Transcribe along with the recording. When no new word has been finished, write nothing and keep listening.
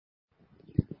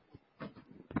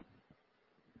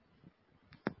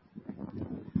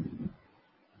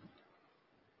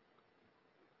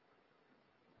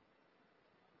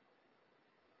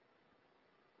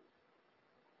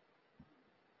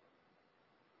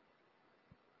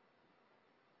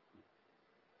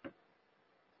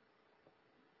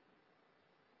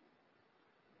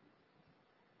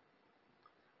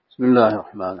بسم الله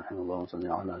الرحمن الرحيم اللهم صل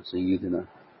على سيدنا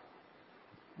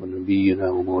ونبينا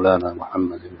ومولانا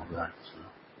محمد وبارك وسلم.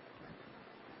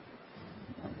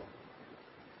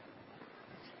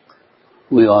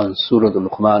 We are on Surah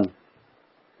Luqman,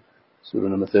 Surah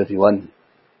number 31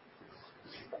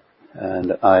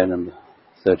 and ayah number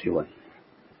 31.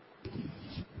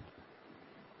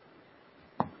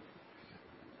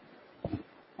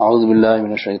 أعوذ بالله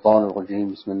من الشيطان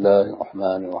الرجيم بسم الله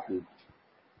الرحمن الرحيم.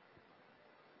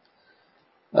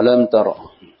 ألم ترى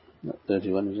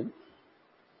 31 is it?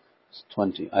 It's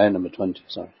 20, ayah number 20,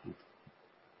 sorry.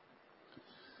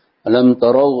 ألم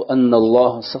تروا أن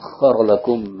الله سخر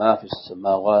لكم ما في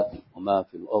السماوات وما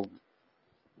في الأرض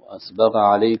وأسبغ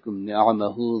عليكم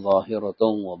نعمه ظاهرة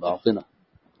وباطنة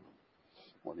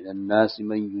ومن الناس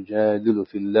من يجادل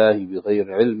في الله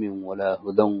بغير علم ولا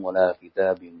هدى ولا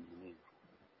كتاب منير.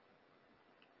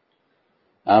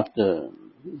 After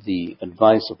the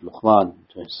advice of Luqman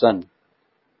to his son,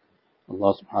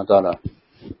 Allah subhanahu wa ta'ala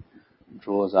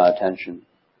draws our attention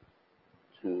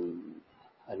to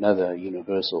another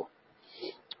universal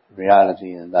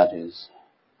reality, and that is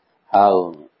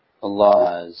how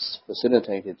Allah has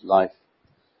facilitated life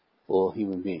for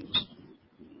human beings.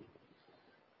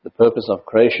 The purpose of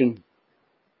creation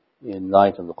in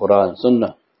light of the Quran and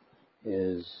Sunnah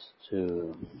is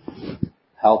to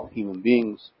help human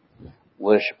beings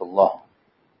worship Allah.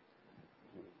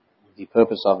 The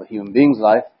purpose of a human being's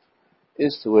life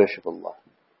is to worship Allah.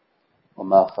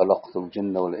 وَمَا خَلَقْتُ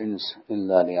الْجِنَّ وَالْإِنسَ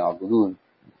إِلَّا لِيَعْبُدُونَ.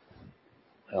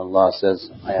 Allah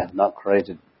says, I have not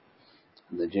created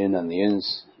the jinn and the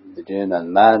ins, the jinn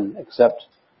and man, except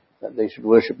that they should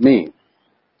worship me.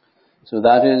 So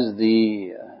that is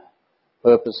the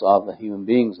purpose of a human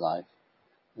being's life,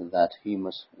 that he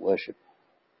must worship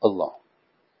Allah.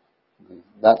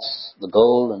 That's the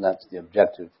goal and that's the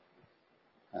objective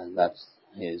and that's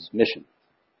his mission.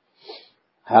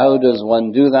 How does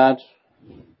one do that?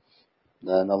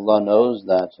 Then Allah knows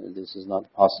that this is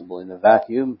not possible in a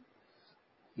vacuum.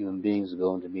 Human beings are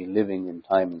going to be living in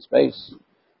time and space,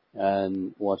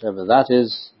 and whatever that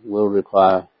is will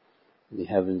require the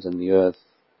heavens and the earth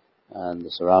and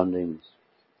the surroundings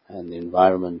and the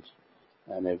environment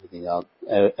and everything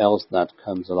else that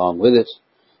comes along with it,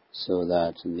 so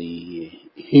that the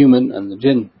human and the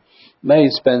jinn may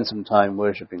spend some time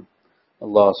worshipping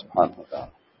Allah subhanahu wa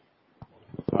ta'ala.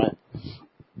 Right?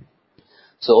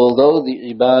 So although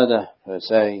the ibaadah per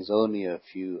se is only a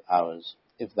few hours,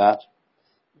 if that,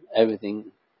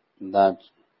 everything that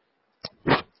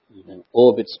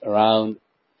orbits around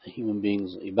a human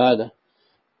being's ibaadah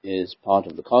is part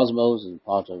of the cosmos and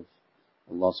part of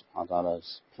Allah subhanahu wa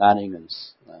ta'ala's planning and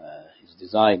his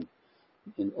design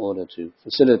in order to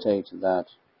facilitate that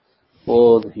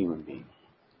for the human being.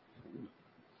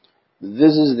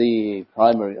 This is the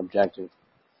primary objective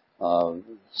of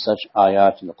such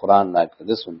ayat in the Quran like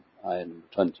this one, ayat number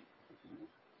 20.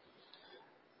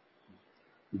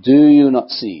 Do you not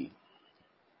see,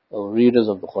 O readers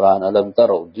of the Quran, alam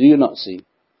taraw, do you not see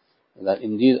that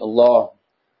indeed Allah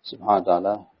subhanahu wa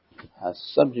ta'ala has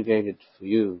subjugated for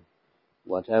you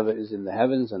whatever is in the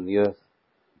heavens and the earth?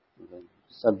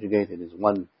 Subjugated is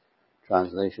one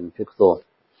translation. Fiqh thought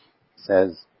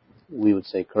says, we would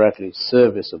say correctly,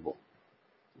 serviceable.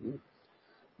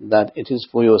 That it is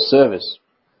for your service,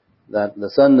 that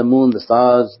the sun, the moon, the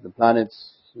stars, the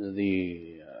planets,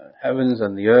 the heavens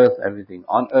and the earth, everything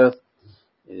on earth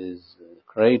is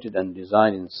created and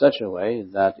designed in such a way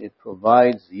that it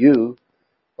provides you,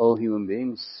 O human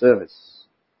beings, service.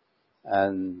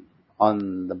 And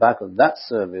on the back of that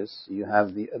service, you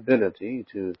have the ability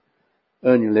to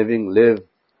earn your living, live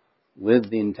with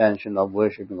the intention of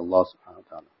worshipping Allah subhanahu wa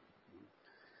ta'ala.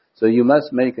 So you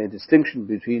must make a distinction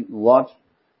between what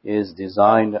is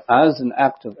designed as an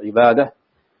act of ibaadah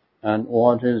and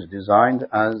what is designed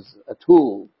as a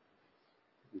tool,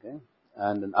 okay,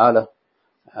 and an alah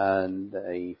and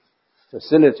a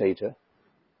facilitator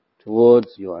towards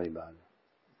your ibaadah.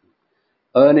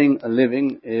 Earning a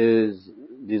living is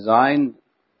designed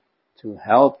to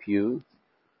help you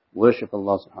worship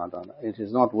Allah subhanahu wa ta'ala. It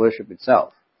is not worship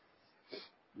itself.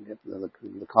 The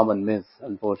common myth,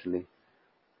 unfortunately,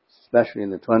 especially in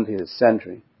the 20th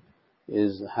century,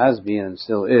 has been and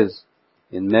still is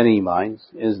in many minds,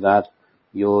 is that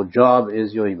your job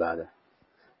is your ibadah.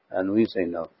 And we say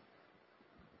no.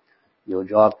 Your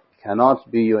job cannot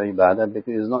be your ibadah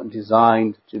because it is not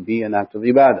designed to be an act of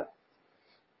ibadah.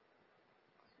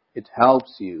 It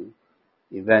helps you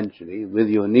eventually with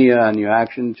your niyyah and your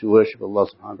action to worship Allah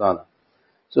subhanahu wa ta'ala.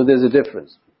 So there's a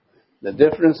difference. The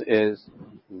difference is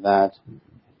that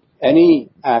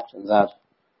any act that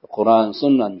the Quran,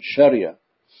 Sunnah and Sharia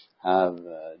have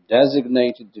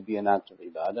designated to be an act of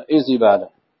ibadah is ibadah,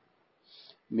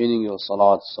 meaning your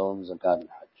salat, sawm, zakat and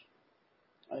hajj,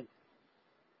 right?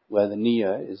 Where the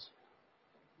niyyah is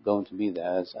going to be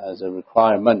there as a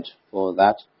requirement for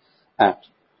that act.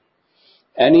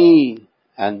 Any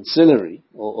ancillary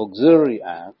or auxiliary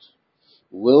act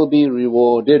will be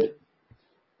rewarded,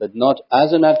 but not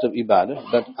as an act of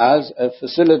ibadah, but as a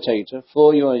facilitator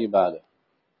for your ibadah.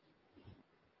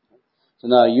 So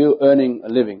now you earning a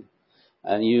living,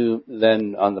 and you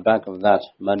then on the back of that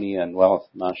money and wealth,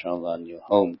 mashallah, and your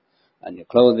home and your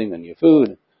clothing and your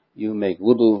food, you make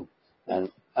wudu, and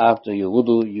after your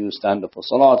wudu you stand up for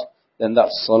salat, then that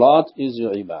salat is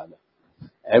your ibadah.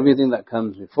 Everything that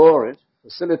comes before it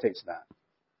facilitates that.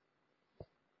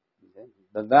 Okay?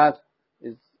 But that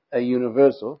is a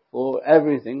universal for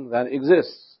everything that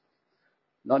exists,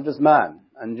 not just man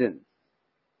and jinn.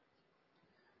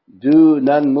 Do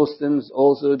non-Muslims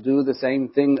also do the same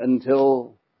thing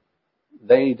until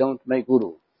they don't make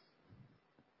wudu?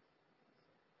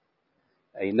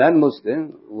 A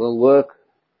non-Muslim will work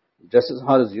just as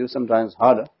hard as you, sometimes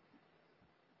harder,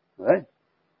 right?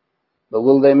 But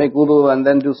will they make wudu and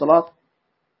then do salat?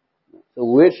 So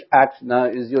which act now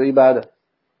is your ibadah?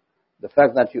 The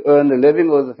fact that you earn a living,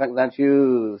 or the fact that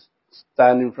you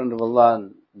stand in front of Allah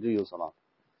and do your salat?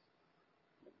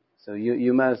 So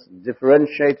you must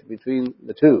differentiate between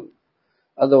the two.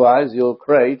 Otherwise you'll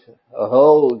create a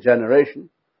whole generation,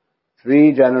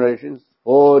 3 generations,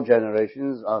 4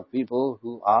 generations of people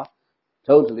who are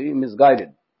totally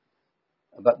misguided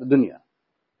about the dunya.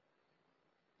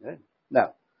 Okay?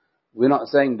 Now, we're not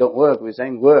saying don't work, we're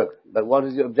saying work. But what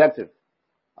is your objective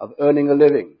of earning a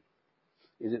living?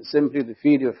 Is it simply to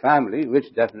feed your family,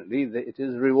 which definitely it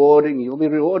is rewarding, you'll be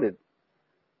rewarded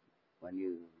when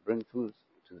you bring food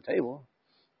to the table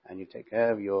and you take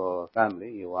care of your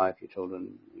family, your wife, your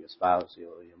children, your spouse,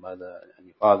 your mother and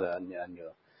your father and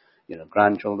your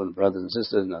grandchildren, brothers and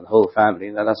sisters and the whole family.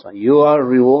 That's why you are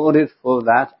rewarded for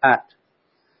that act.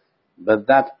 But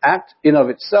that act in of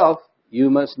itself, you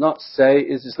must not say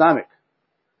is Islamic.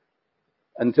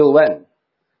 Until when?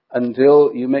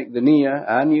 Until you make the niyyah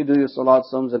and you do your salat,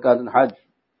 sawm, zakat and hajj.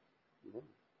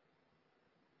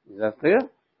 Is that clear?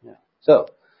 Yeah. So,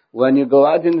 when you go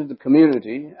out into the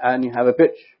community and you have a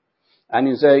pitch and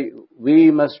you say, we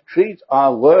must treat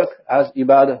our work as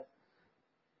ibadah,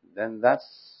 then that's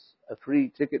a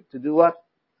free ticket to do what?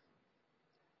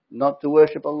 Not to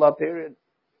worship Allah, period.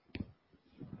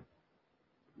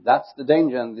 That's the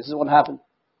danger, and this is what happened.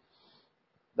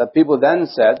 That people then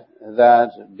said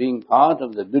that being part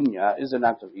of the dunya is an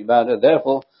act of ibadah,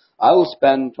 therefore I will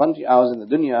spend 20 hours in the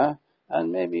dunya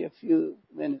and maybe a few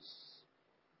minutes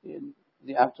in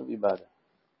the act of ibadah.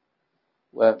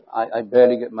 Where I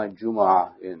barely get my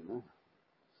Jumu'ah in.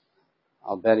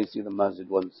 I'll barely see the masjid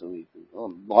once a week.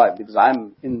 Oh, why? Because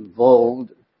I'm involved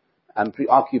and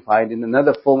preoccupied in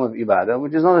another form of ibadah,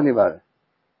 which is not an ibadah.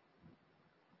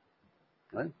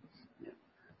 Right? Yeah.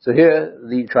 So here,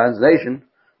 the translation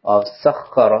of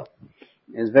sakhara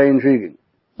is very intriguing.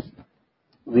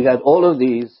 We got all of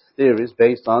these theories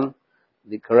based on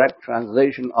the correct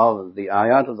translation of the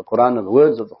ayat of the Quran and the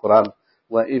words of the Quran,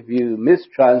 where if you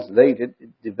mistranslate it, it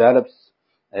develops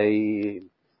a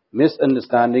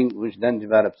misunderstanding, which then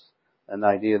develops an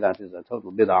idea that is a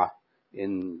total bid'ah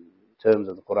in terms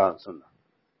of the Quran and Sunnah.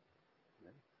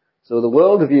 So the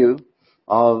worldview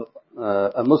of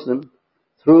a Muslim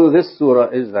through this surah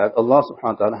is that Allah subhanahu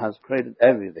wa ta'ala has created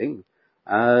everything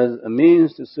as a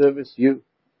means to service you.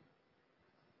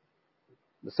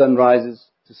 The sun rises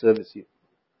to service you.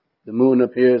 The moon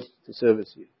appears to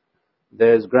service you.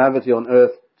 There's gravity on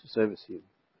earth to service you.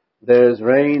 There's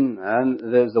rain and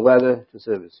there's the weather to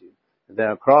service you. There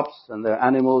are crops and there are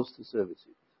animals to service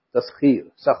you.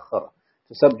 Taskhir, sakhara,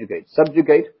 to subjugate.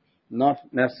 Subjugate, not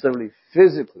necessarily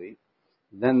physically,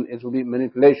 then it will be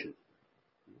manipulation.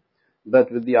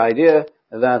 But with the idea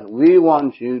that we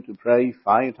want you to pray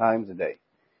 5 times a day.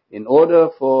 In order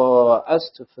for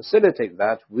us to facilitate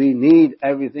that, we need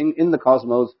everything in the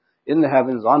cosmos, in the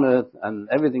heavens, on earth, and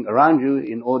everything around you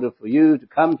in order for you to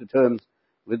come to terms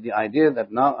with the idea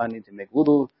that now I need to make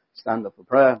wudu, stand up for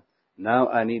prayer, now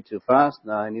I need to fast,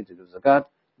 now I need to do zakat,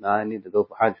 now I need to go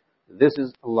for hajj. This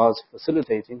is Allah's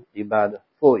facilitating ibadah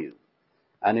for you.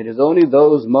 And it is only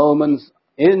those moments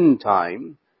in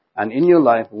time and in your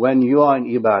life when you are in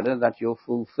ibadah that you're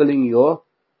fulfilling your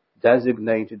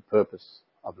designated purpose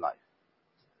of life.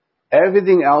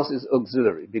 Everything else is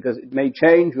auxiliary because it may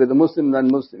change with the Muslim and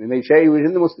non-Muslim. It may change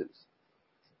within the Muslims.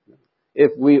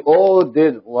 If we all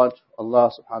did what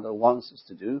Allah subhanahu wa ta'ala wants us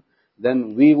to do,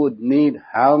 then we would need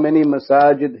how many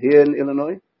masajid here in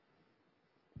Illinois?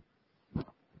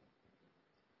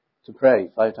 to pray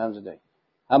 5 times a day.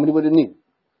 How many would it need?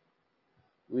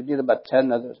 We need about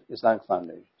 10 other Islamic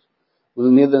foundations.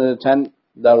 We'll need another 10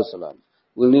 Darus Salam.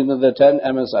 We'll need another 10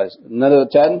 MSIs. Another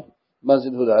 10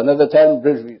 Masjid Huda. Another 10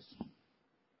 Bridgeways.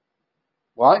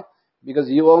 Why? Because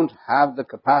you won't have the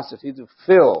capacity to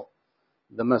fill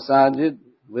the masajid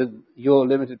with your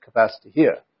limited capacity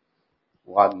here.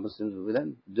 What Muslims will be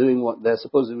then doing what they're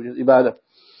supposed to do, which is ibaadah.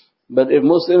 But if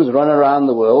Muslims run around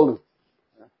the world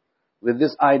with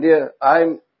this idea,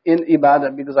 I'm in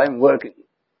ibaadah because I'm working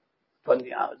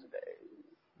 20 hours a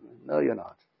day. No, you're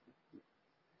not.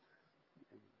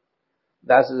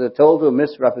 That is a total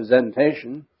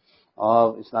misrepresentation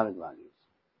of Islamic values.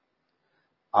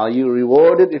 Are you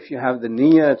rewarded if you have the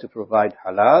niyyah to provide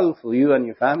halal for you and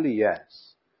your family?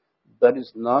 Yes. But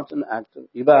it's not an act of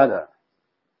ibadah.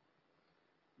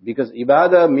 Because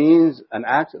ibadah means an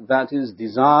act that is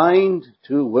designed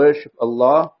to worship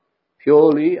Allah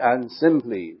purely and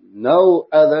simply. No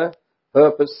other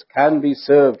purpose can be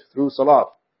served through salat.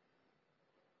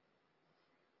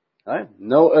 Right?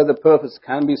 No other purpose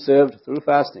can be served through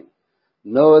fasting.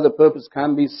 No other purpose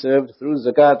can be served through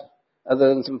zakat other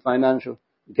than some financial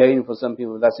gain for some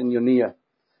people. That's in your niyyah.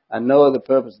 And no other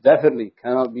purpose definitely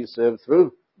cannot be served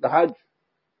through the hajj.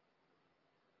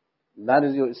 That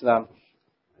is your Islam.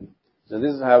 So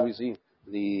this is how we see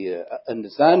the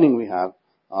understanding we have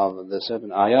of the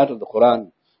certain ayat of the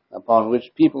Quran upon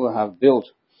which people have built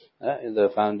the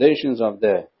foundations of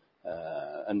their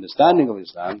understanding of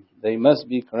Islam. They must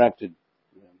be corrected.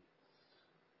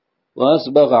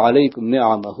 وَأَسْبَغَ عَلَيْكُمْ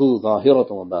نِعَمَهُ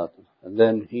ظَاهِرَةً وَبَاطِنَةً. And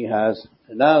then He has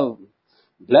now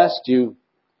blessed you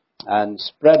and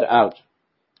spread out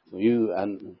for you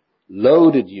and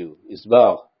loaded you.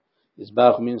 Isbagh.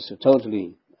 Isbagh means to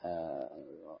totally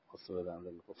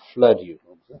flood you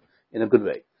in a good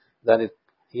way. That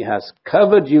He has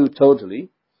covered you totally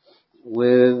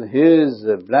with His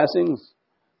blessings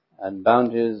and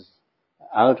bounties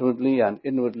outwardly and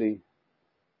inwardly.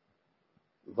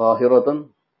 ظاهرة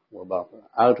وباطنة.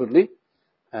 Outwardly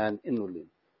and inwardly.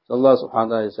 So Allah subhanahu wa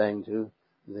ta'ala is saying to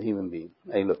the human being,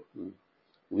 hey look,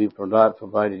 we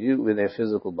provided you with a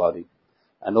physical body.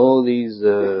 And all these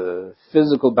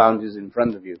physical boundaries in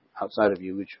front of you, outside of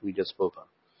you, which we just spoke of.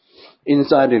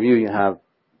 Inside of you, you have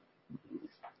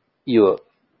your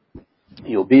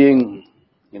being,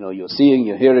 your seeing,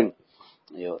 your hearing,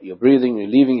 your breathing, your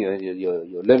living,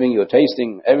 your living, your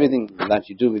tasting, everything that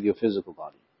you do with your physical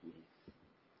body.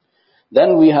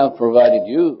 Then we have provided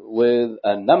you with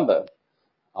a number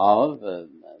of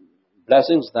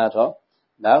blessings that are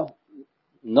now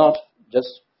not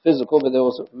just physical, but they're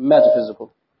also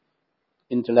metaphysical,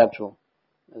 intellectual,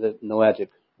 the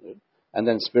noetic, and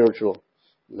then spiritual.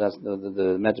 That's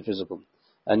the metaphysical.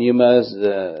 And you must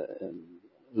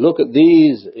look at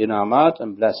these inaamaat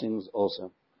and blessings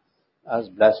also as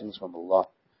blessings from Allah.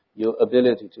 Your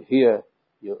ability to hear,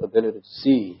 your ability to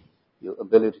see, your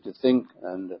ability to think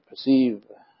and perceive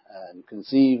and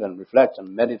conceive and reflect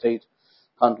and meditate,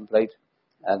 contemplate,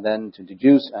 and then to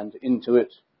deduce and to intuit.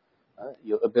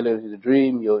 Your ability to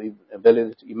dream, your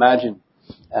ability to imagine,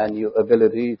 and your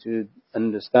ability to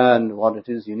understand what it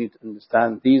is you need to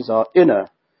understand. These are inner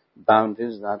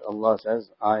boundaries that Allah says,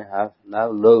 I have now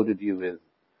loaded you with.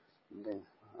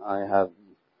 I have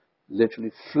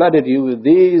literally flooded you with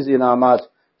these inaamaat.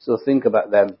 So think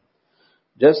about them.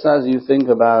 Just as you think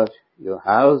about your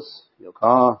house, your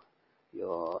car,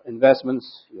 your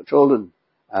investments, your children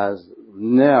as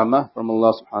ni'mah from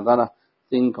Allah subhanahu wa ta'ala,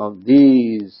 think of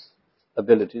these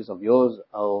abilities of yours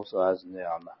also as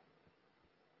ni'mah.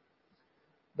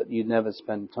 But you never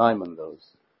spend time on those.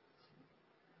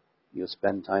 You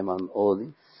spend time on all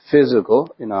the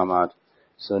physical inaamaat.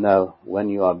 So now, when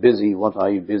you are busy, what are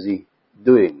you busy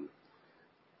doing?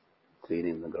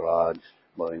 Cleaning the garage,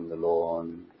 mowing the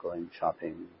lawn, going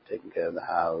shopping, taking care of the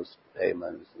house,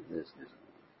 payments, this.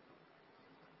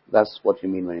 That's what you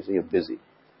mean when you say you're busy.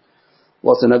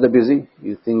 What's another busy?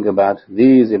 You think about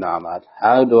these inaamaat.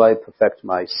 How do I perfect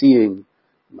my seeing,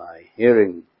 my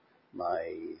hearing,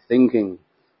 my thinking,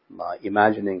 my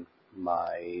imagining,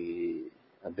 my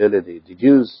ability to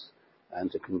deduce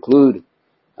and to conclude,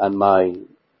 and my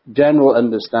general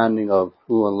understanding of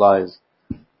who Allah is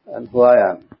and who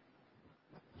I am.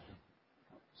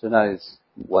 So now it's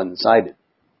one-sided.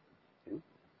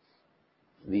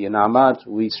 The inaamaat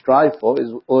we strive for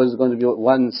is always going to be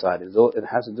one-sided. It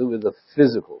has to do with the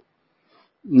physical.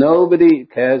 Nobody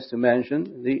cares to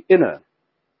mention the inner,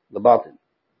 the batin.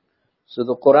 So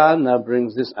the Quran now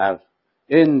brings this out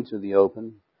into the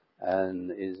open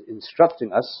and is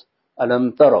instructing us,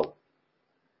 alam taraw.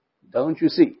 Don't you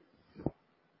see?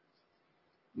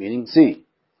 Meaning see,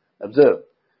 observe.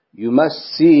 You must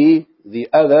see the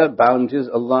other bounties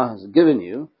Allah has given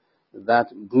you that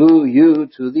glue you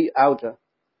to the outer.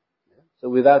 So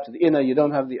without the inner, you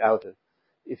don't have the outer.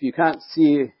 If you can't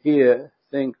see, hear,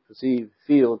 think, perceive,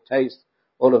 feel, taste,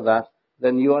 all of that,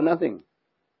 then you are nothing.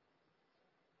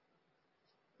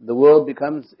 The world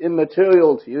becomes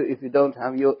immaterial to you if you don't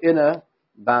have your inner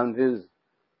boundaries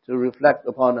to reflect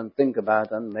upon and think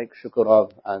about and make shukr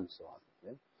of and so on.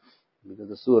 Okay? Because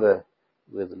the surah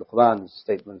with Luqman's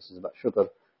statements is about shukr,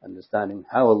 understanding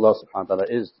how Allah subhanahu wa ta'ala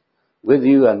is with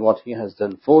you and what He has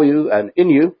done for you and in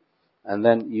you, and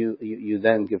then you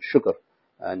then give shukr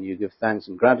and you give thanks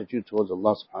and gratitude towards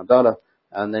Allah subhanahu wa ta'ala,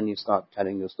 and then you start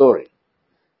telling your story.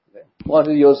 Okay? What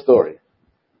is your story?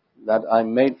 That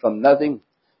I'm made from nothing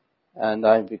and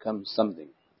I've become something.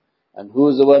 And who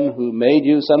is the one who made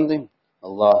you something?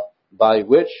 Allah. By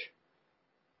which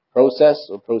process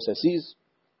or processes?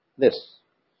 This.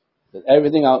 That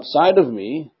everything outside of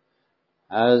me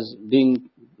has been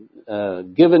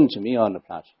given to me on a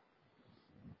platter.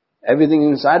 Everything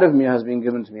inside of me has been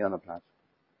given to me on a platter.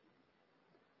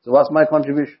 So what's my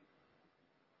contribution?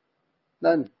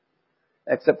 None.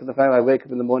 Except for the fact I wake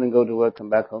up in the morning, go to work, come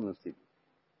back home and sleep.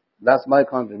 That's my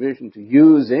contribution to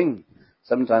using,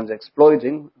 sometimes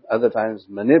exploiting, other times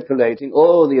manipulating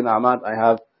all the inaamaat I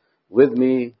have with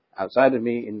me, outside of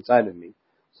me, inside of me.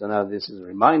 So now this is a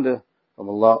reminder from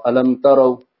Allah. Alam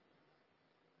taraw.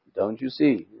 Don't you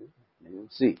see? You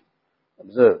see,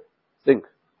 observe, think.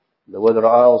 The word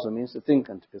ra'a also means to think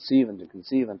and to perceive and to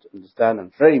conceive and to understand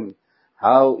and frame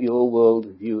how your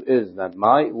worldview is. That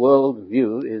my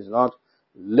worldview is not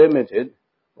limited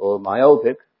or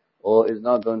myopic, or is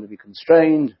not going to be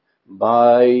constrained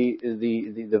by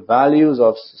the values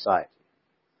of society.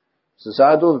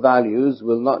 Societal values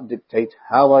will not dictate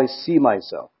how I see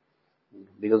myself.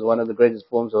 Because one of the greatest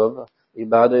forms of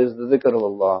ibaadah is the dhikr of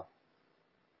Allah.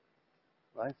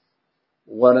 Right?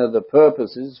 One of the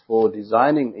purposes for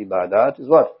designing ibadat is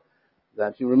what?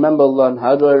 That you remember Allah. And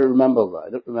how do I remember Allah? I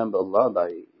don't remember Allah by,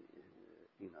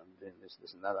 doing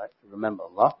this and that. I remember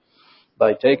Allah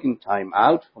by taking time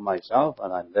out for myself,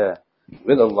 and I'm there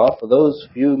with Allah for those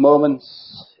few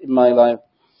moments in my life.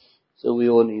 So we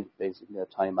all need basically a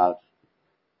time out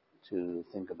to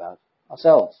think about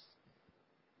ourselves.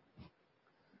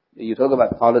 You talk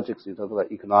about politics, you talk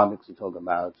about economics, you talk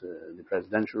about the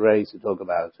presidential race, you talk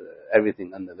about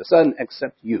everything under the sun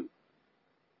except you.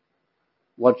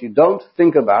 What you don't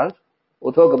think about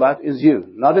or talk about is you.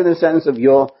 Not in the sense of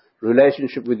your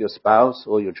relationship with your spouse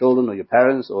or your children or your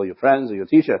parents or your friends or your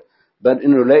teacher, but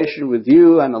in relation with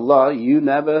you and Allah, you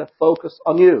never focus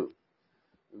on you.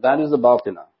 That is the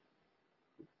batinah.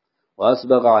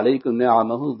 وَأَسْبَغَ عَلَيْكُمْ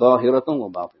نِعَمَهُ ظَاهِرَةً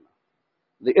وَبَاطِنَةً.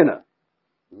 The inner.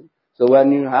 So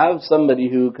when you have somebody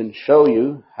who can show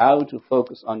you how to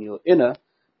focus on your inner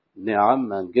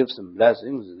ni'am and give some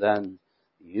blessings, then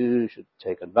you should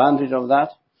take advantage of that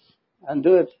and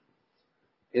do it.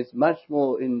 It's much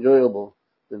more enjoyable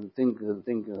than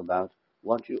thinking about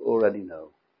what you already know.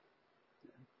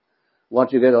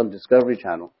 What you get on Discovery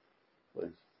Channel.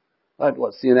 Right,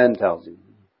 what CNN tells you.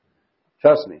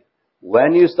 Trust me,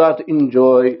 when you start to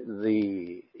enjoy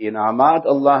the inaamaat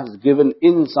Allah has given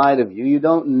inside of you, you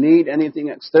don't need anything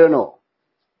external.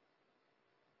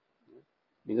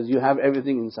 Because you have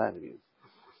everything inside of you.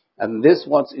 And this,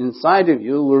 what's inside of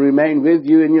you, will remain with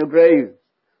you in your grave.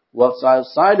 What's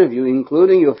outside of you,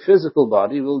 including your physical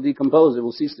body, will decompose. It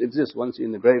will cease to exist once you're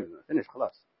in the grave. Finish, khalas.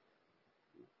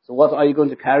 So what are you going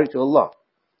to carry to Allah?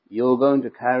 You're going to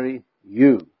carry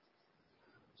you.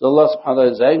 So Allah subhanahu wa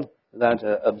ta'ala is saying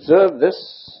that observe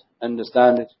this,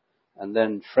 understand it, and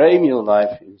then frame your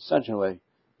life in such a way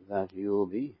that you will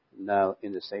be now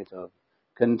in a state of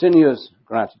continuous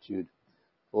gratitude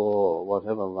for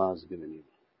whatever Allah has given you.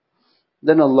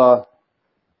 Then Allah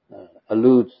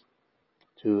alludes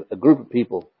to a group of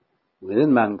people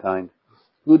within mankind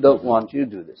who don't want you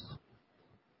to do this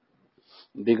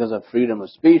because of freedom of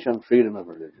speech and freedom of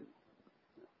religion.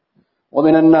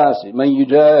 وَمِنَ النَّاسِ مَنْ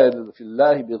يُجَادِلُ فِي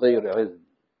اللَّهِ بِغَيْرِ عِلْمٍ.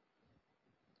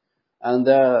 And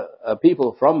there are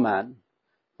people from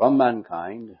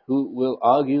mankind who will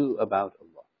argue about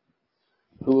Allah,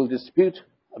 who will dispute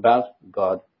about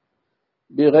God,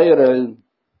 بِغَيْرِ عِلْمٍ,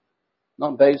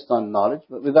 not based on knowledge,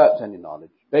 but without any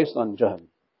knowledge, based on jahl.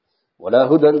 وَلَا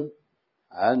هُدًى,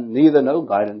 and neither no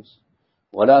guidance.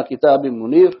 وَلَا كِتَابٍ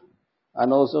مُنِيرٍ,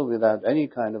 and also without any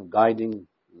kind of guiding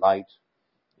light,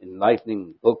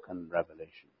 enlightening book and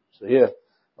revelation. So here,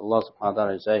 Allah subhanahu wa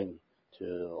ta'ala is saying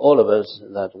to all of us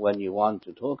that when you want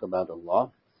to talk about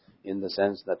Allah, in the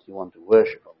sense that you want to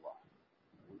worship Allah,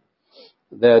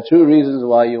 there are two reasons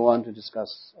why you want to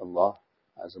discuss Allah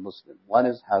as a Muslim. One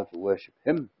is how to worship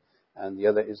Him, and the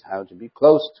other is how to be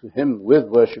close to Him with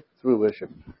worship, through worship,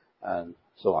 and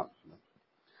so on.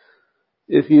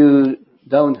 If you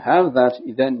don't have that,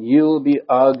 then you'll be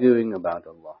arguing about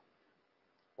Allah,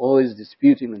 always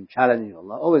disputing and challenging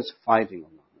Allah, always fighting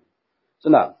Allah. So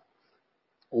now,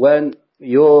 when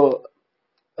your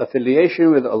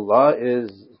affiliation with Allah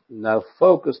is now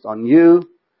focused on you,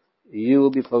 you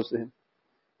will be close to Him.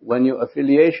 When your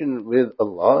affiliation with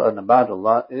Allah and about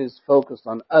Allah is focused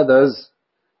on others,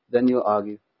 then you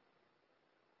argue.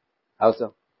 How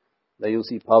so? Then you'll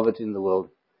see poverty in the world,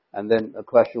 and then a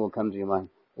question will come to your mind: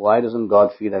 why doesn't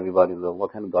God feed everybody in the world?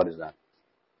 What kind of God is that?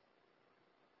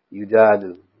 You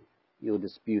jadil, you'll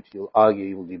dispute, you'll argue,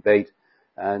 you'll debate,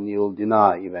 and you'll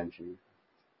deny eventually.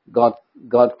 God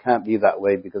can't be that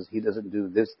way because He doesn't do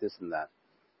this, this and that.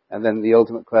 And then the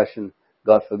ultimate question,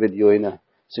 God forbid you're in a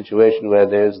situation where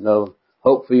there's no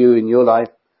hope for you in your life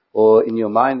or in your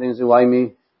mind, then you say, why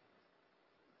me?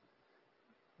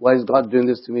 Why is God doing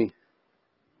this to me?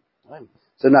 Right.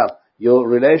 So now, your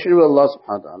relation with Allah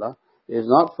subhanahu wa ta'ala is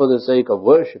not for the sake of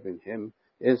worshipping Him,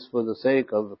 it's for the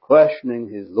sake of questioning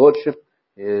His lordship,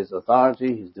 His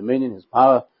authority, His dominion, His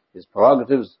power, His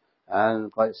prerogatives,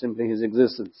 and quite simply His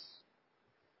existence.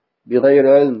 بِغَيْرِ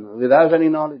عِلْمٍ, without any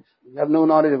knowledge. You have no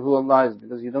knowledge of who Allah is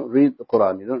because you don't read the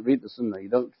Quran, you don't read the Sunnah, you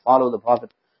don't follow the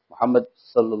Prophet Muhammad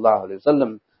sallallahu alayhi wa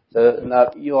sallam. So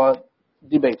now you are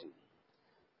debating.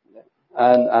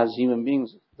 And as human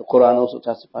beings, the Quran also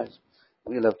testifies,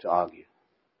 we love to argue.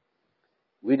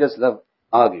 We just love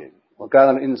arguing.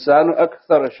 وَكَانَ الْإِنسَانُ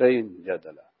أَكْثَرَ شَيْءٍ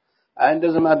جَدَلًا. And it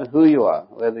doesn't matter who you are,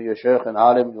 whether you're Shaykh and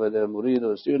Alim, whether a Murid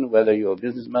or a student, whether you're a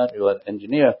businessman, you're an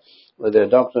engineer, whether you're a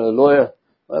doctor or a lawyer,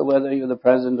 whether you're the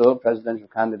president or presidential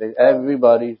candidate,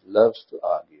 everybody loves to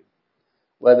argue.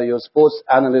 Whether you're a sports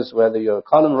analyst, whether you're a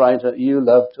column writer, you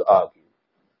love to argue.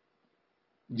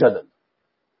 Jadal.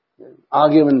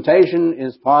 Argumentation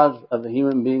is part of the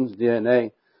human being's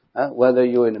DNA. Whether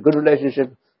you're in a good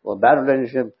relationship or a bad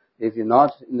relationship, if you're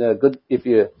not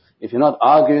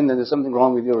arguing, then there's something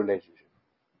wrong with your relationship.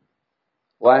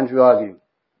 Why aren't you arguing?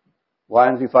 Why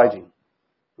aren't you fighting?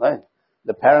 Right?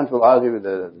 The parent will argue with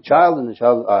the child, and the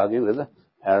child will argue with the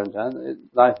parent, and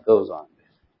life goes on.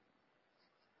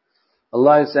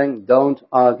 Allah is saying, don't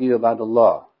argue about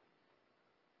Allah.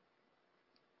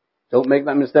 Don't make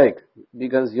that mistake,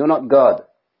 because you're not God,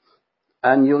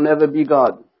 and you'll never be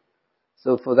God.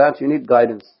 So for that you need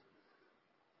guidance.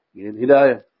 You need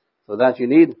hidayah. For that you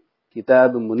need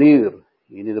kitab munir.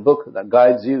 You need a book that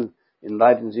guides you,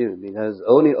 enlightens you, because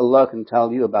only Allah can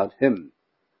tell you about Him.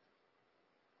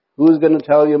 Who's going to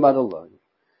tell you about Allah?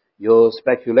 Your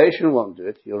speculation won't do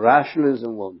it. Your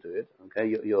rationalism won't do it.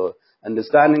 Okay, your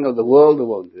understanding of the world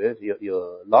won't do it.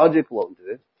 Your logic won't do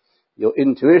it. Your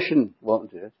intuition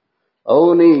won't do it.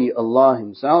 Only Allah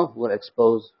Himself will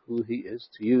expose who He is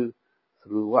to you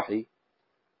through wahi,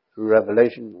 through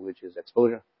revelation, which is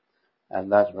exposure.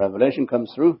 And that revelation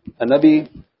comes through a Nabi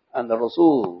and the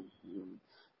Rasul.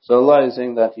 So Allah is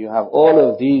saying that you have all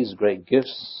of these great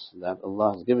gifts that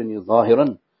Allah has given you,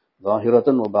 ظاهرًا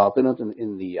وباطنة,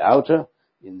 in the outer,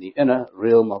 in the inner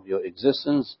realm of your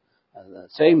existence. At the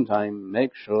same time,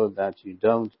 make sure that you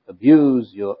don't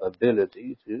abuse your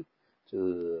ability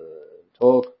to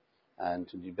talk and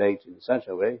to debate in such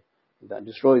a way that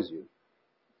destroys you.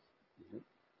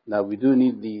 Now, we do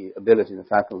need the ability, the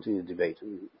faculty to debate,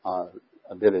 our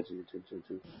ability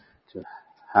to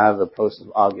have a process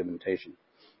of argumentation.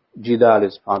 Jidal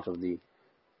is part of the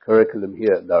curriculum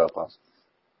here at Daraqas.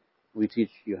 We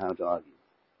teach you how to argue.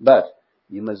 But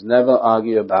you must never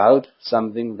argue about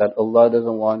something that Allah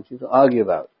doesn't want you to argue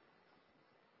about.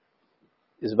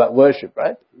 It's about worship,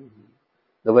 right? Mm-hmm.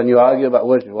 So when you argue about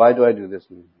worship, why do I do this?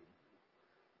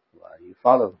 Why you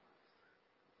follow?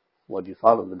 What do you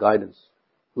follow? The guidance.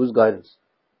 Whose guidance?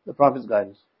 The Prophet's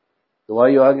guidance. So why are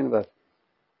you arguing about it?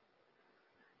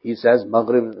 He says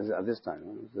Maghrib is at this time.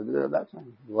 At that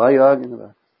time. Why are you arguing about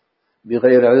it?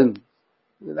 بِغَيْرِ عِلْمٍ,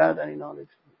 without any knowledge.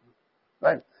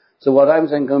 Right? So what I'm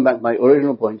saying, coming back to my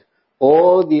original point,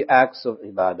 all the acts of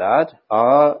ibadat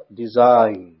are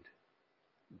designed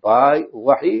by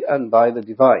wahi and by the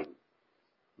divine.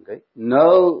 Okay?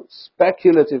 No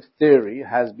speculative theory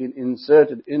has been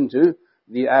inserted into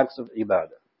the acts of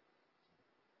ibadah.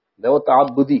 They were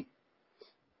ta'abbudi,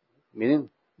 meaning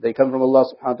they come from Allah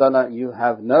subhanahu wa ta'ala. You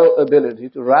have no ability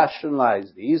to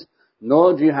rationalize these,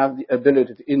 nor do you have the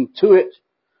ability to intuit,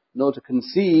 nor to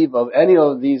conceive of any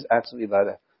of these acts of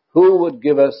ibadah. Who would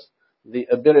give us the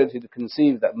ability to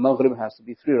conceive that Maghrib has to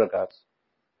be 3 rakats?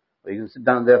 Or you can sit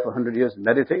down there for 100 years and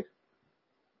meditate?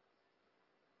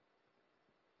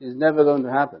 It's never going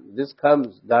to happen. This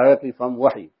comes directly from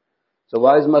wahi. So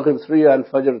why is Maghrib 3 and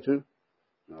Fajr 2?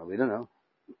 No, we don't know.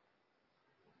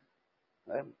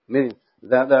 Right? Meaning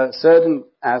that there are certain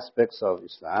aspects of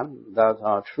Islam that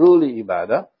are truly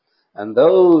ibadah, and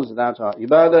those that are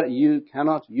ibadah you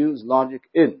cannot use logic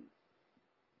in.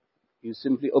 You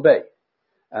simply obey.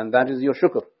 And that is your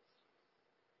shukr.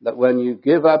 That when you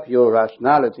give up your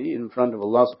rationality in front of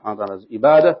Allah subhanahu wa ta'ala's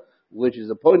ibadah, which is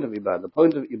the point of ibadah. The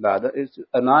point of ibadah is to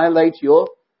annihilate your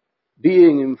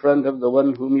being in front of the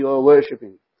one whom you are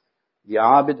worshipping. The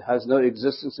abid has no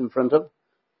existence in front of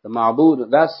the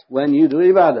ma'bud. That's when you do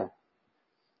ibadah.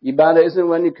 Ibadah isn't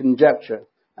when you conjecture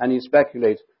and you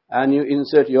speculate and you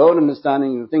insert your own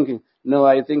understanding and thinking, no,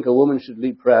 I think a woman should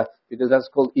lead prayer because that's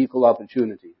called equal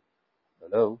opportunity.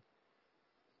 Hello?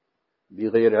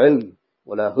 بِغَيْرِ عِلْمٍ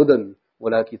وَلَا هُدًى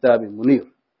وَلَا كِتَابٍ مُنِيرٍ.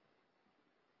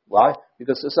 Why?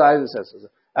 Because society says so.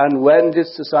 And when did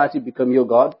society become your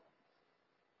God?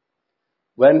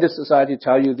 When did society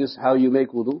tell you this is how you make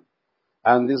wudu?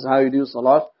 And this is how you do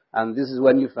salat? And this is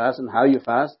when you fast and how you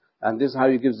fast? And this is how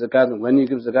you give zakat and when you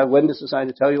give zakat? When did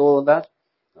society tell you all of that?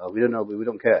 We don't know, but we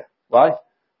don't care. Why?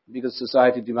 Because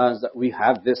society demands that we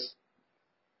have this.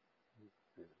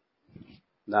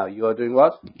 Now you are doing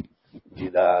what?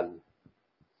 Jidal.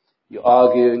 You're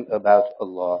arguing about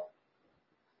Allah.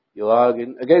 You're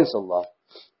arguing against Allah.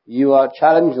 You are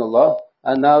challenging Allah,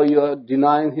 and now you are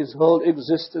denying His whole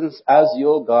existence as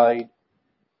your guide.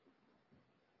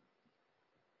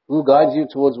 Who guides you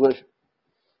towards worship?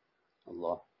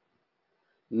 Allah.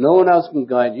 No one else can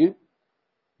guide you,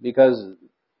 because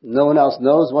no one else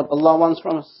knows what Allah wants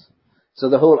from us. So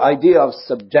the whole idea of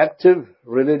subjective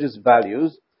religious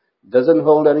values doesn't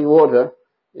hold any water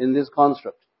in this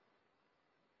construct.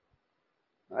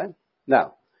 Right?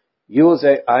 Now, you will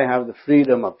say, I have the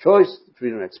freedom of choice,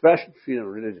 freedom of expression, freedom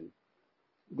of religion.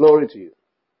 Glory to you.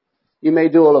 You may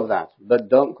do all of that, but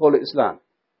don't call it Islam.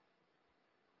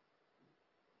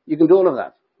 You can do all of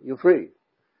that. You're free.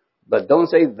 But don't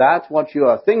say that what you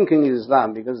are thinking is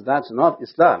Islam, because that's not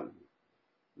Islam.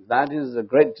 That is a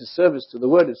great disservice to the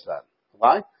word Islam.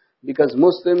 Why? Because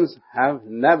Muslims have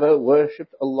never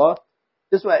worshipped Allah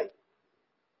this way.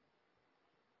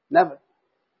 Never.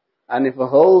 And if a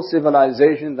whole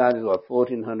civilization that is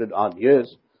 1400 odd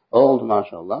years old,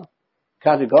 mashallah,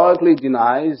 categorically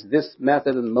denies this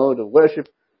method and mode of worship,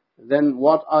 then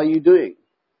what are you doing?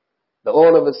 That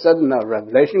all of a sudden now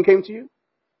revelation came to you?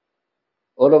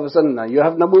 All of a sudden now you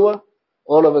have nabuwah?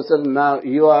 All of a sudden now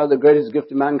you are the greatest gift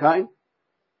to mankind?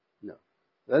 No.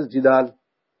 That's jidal.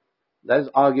 That is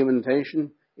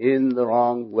argumentation in the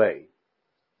wrong way.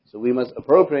 So we must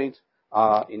appropriate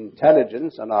our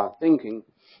intelligence and our thinking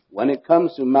when it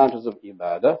comes to matters of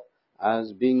ibadah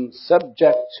as being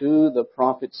subject to the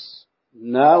Prophet's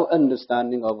now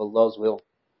understanding of Allah's will.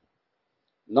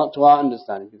 Not to our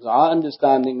understanding, because our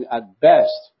understanding at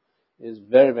best is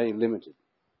very, very limited.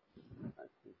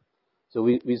 So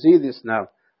we see this now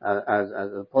as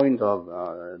a point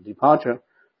of departure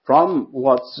from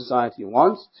what society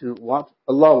wants to what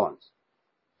Allah wants.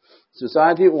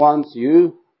 Society wants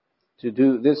you to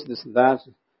do this, this, and that,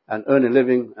 and earn a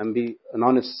living and be an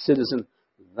honest citizen.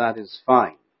 That is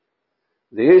fine.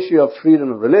 The issue of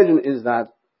freedom of religion is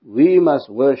that we must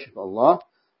worship Allah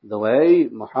the way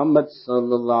Muhammad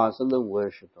sallallahu alaihi wasallam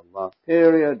worshipped Allah.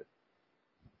 Period.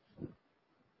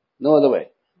 No other way.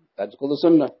 That's called the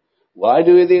Sunnah. Why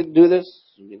do we do this?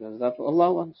 Because that's what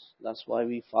Allah wants. That's why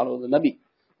we follow the Nabi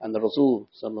and the Rasul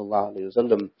sallallahu alaihi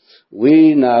wasallam.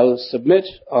 We now submit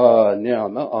our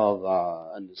ni'mah of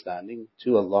our understanding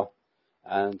to Allah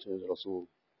and to His Rasul.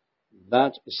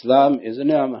 That Islam is a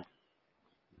ni'mah.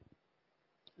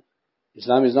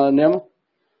 Islam is not a ni'mah.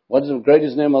 What is the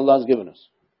greatest ni'mah Allah has given us?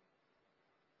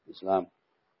 Islam.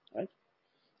 Right?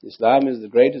 Islam is the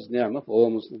greatest ni'mah for all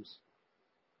Muslims.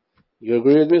 You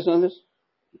agree with me on this?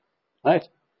 Right?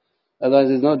 Otherwise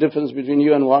there's no difference between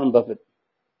you and Warren Buffett.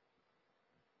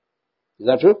 Is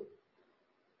that true?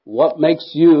 What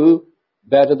makes you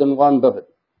better than Warren Buffett?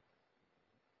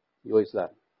 Your Islam.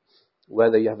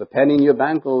 Whether you have a penny in your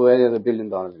bank or whether you have $1 billion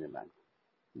in your bank.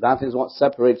 That is what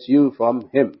separates you from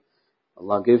him.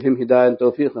 Allah give him hidayah and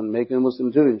tawfiq and make him a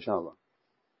Muslim too, inshallah.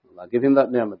 Allah give him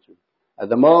that ni'mah too. At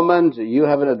the moment, you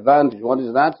have an advantage. What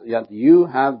is that? Yet you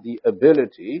have the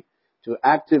ability to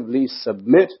actively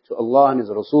submit to Allah and His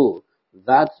Rasul.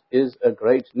 That is a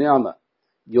great ni'mah.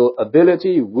 Your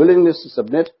ability, willingness to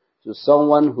submit to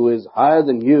someone who is higher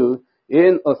than you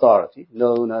in authority,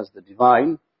 known as the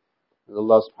divine,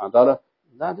 Allah subhanahu wa ta'ala,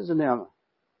 that is a ni'mah.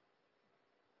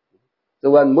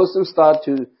 So when Muslims start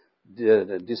to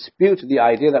dispute the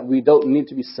idea that we don't need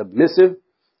to be submissive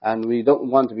and we don't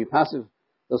want to be passive,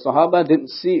 the Sahaba didn't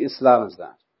see Islam as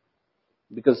that.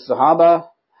 Because Sahaba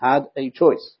had a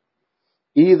choice.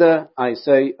 Either I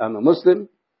say I'm a Muslim,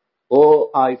 or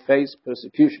I face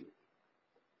persecution,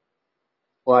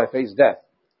 or I face death,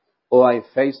 or I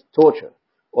face torture,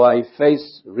 or I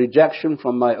face rejection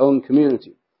from my own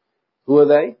community. Who are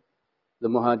they? The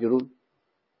Muhajirun.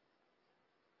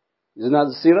 Isn't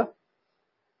that the seerah?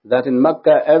 That in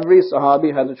Makkah every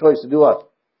Sahabi had a choice to do what?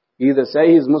 Either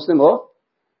say he's Muslim or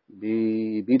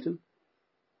be beaten,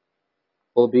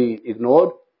 or be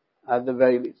ignored at the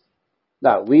very least.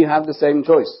 Now, we have the same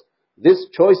choice. This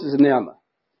choice is a ni'mah.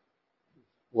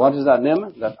 What is that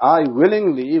ni'mah? That I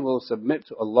willingly will submit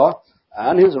to Allah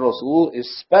and His Rasul,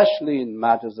 especially in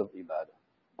matters of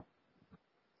ibadah.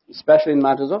 Especially in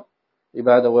matters of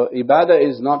ibadah. Well, ibadah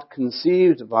is not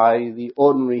conceived by the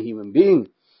ordinary human being.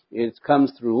 It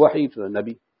comes through wahi to a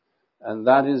Nabi. And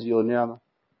that is your ni'mah.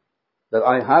 That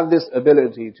I have this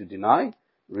ability to deny,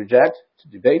 reject, to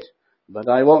debate, but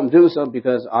I won't do so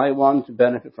because I want to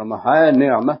benefit from a higher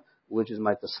ni'mah, which is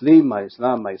my taslim, my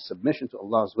Islam, my submission to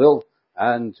Allah's will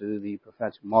and to the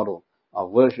prophetic model of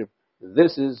worship.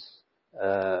 This is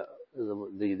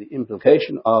the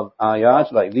implication of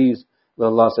ayat like these, where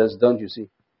Allah says, don't you see?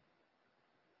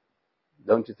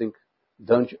 Don't you think?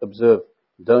 Don't you observe?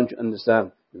 Don't you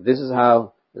understand? This is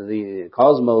how the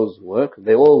cosmos work.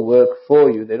 They all work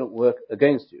for you. They don't work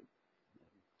against you.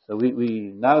 So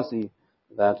we now see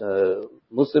that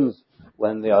Muslims,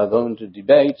 when they are going to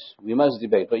debate, we must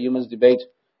debate, but you must debate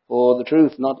for the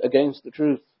truth, not against the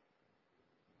truth.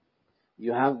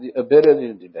 You have the ability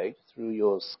to debate through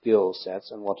your skill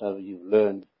sets and whatever you've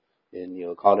learned in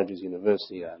your colleges,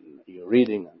 university, and your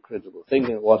reading and critical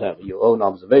thinking, whatever, your own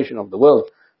observation of the world.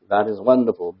 That is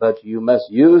wonderful, but you must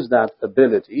use that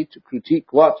ability to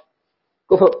critique what?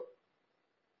 Kufr.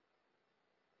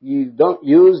 You don't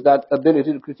use that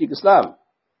ability to critique Islam.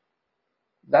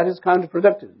 That is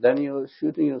counterproductive. Then you're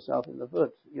shooting yourself in the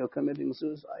foot. You're committing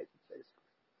suicide, basically,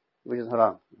 which is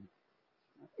haram.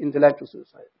 Intellectual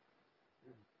suicide.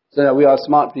 So we are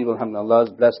smart people, alhamdulillah. Allah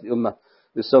has blessed the ummah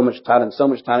with so much talent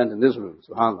in this room,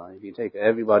 subhanAllah. If you take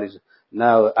everybody's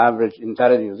now average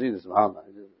intelligence, subhanAllah,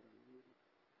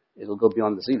 it'll go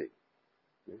beyond the ceiling.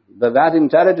 But that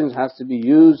intelligence has to be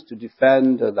used to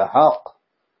defend the haqq,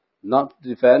 not to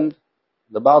defend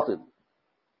the batil.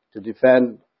 To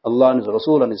defend Allah and His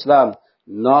Rasul and Islam,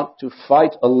 not to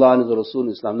fight Allah and His Rasul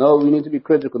and Islam. No, we need to be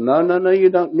critical. No, you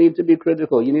don't need to be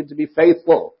critical. You need to be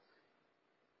faithful.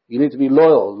 You need to be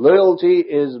loyal. Loyalty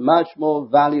is much more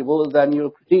valuable than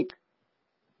your critique.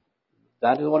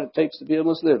 That is what it takes to be a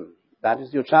Muslim. That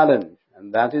is your challenge.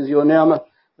 And that is your ni'mah,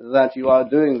 that you are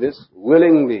doing this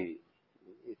willingly.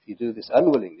 If you do this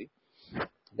unwillingly,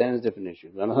 then it's a different issue.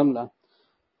 And alhamdulillah,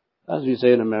 as we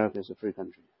say in America, it's a free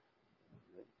country.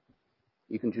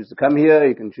 You can choose to come here,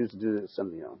 you can choose to do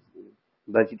something else.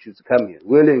 But you choose to come here,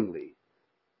 willingly.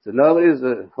 So nobody is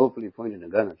hopefully pointing a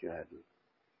gun at your head.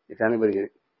 If anybody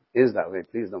is that way,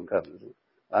 please don't come.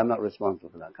 I'm not responsible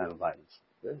for that kind of violence.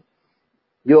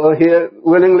 You are here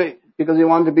willingly because you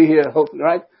want to be here, hopefully,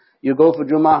 right? You go for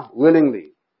Jummah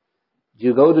willingly.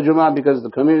 You go to Jummah because the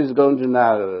community is going to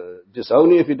now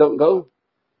disown you if you don't go.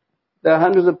 There are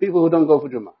hundreds of people who don't go for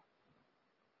Jummah.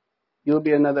 You'll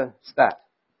be another stat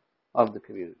of the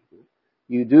community.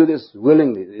 You do this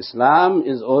willingly. Islam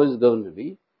is always going to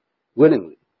be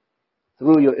willingly.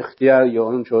 Through your ikhtiyar,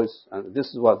 your own choice. And this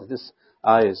is what this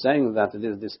ayah is saying, that it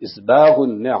is this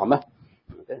isbahun ni'mah,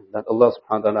 that Allah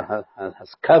subhanahu wa ta'ala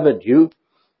has covered you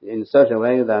in such a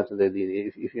way that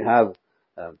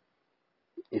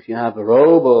if you have a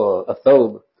robe or a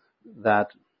thobe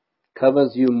that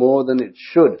covers you more than it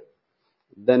should,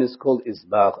 then it's called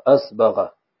isbagh,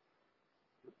 asbagha.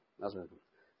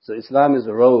 So Islam is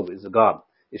a robe, is a garb.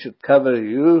 It should cover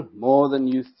you more than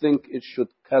you think it should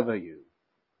cover you.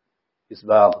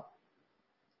 Isbagh.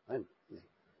 Right?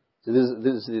 So this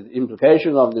is the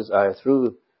implication of this ayah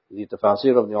through the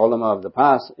tafasir of the ulama of the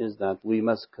past, is that we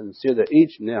must consider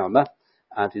each ni'mah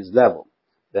at its level.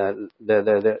 The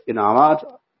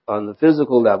inaamaat on the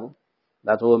physical level,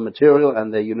 that's all material,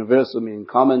 and they're universal, meaning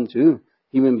common to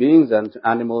human beings and to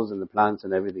animals and the plants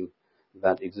and everything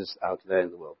that exists out there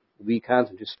in the world. We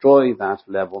can't destroy that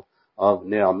level of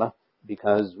ni'mah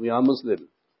because we are Muslim.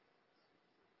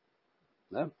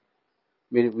 No?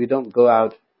 We don't go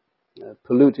out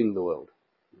polluting the world.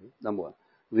 Number one.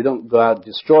 We don't go out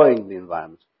destroying the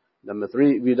environment. Number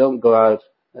three, we don't go out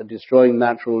destroying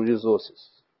natural resources.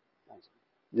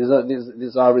 These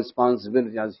are our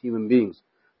responsibility as human beings,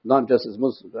 not just as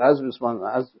Muslims. As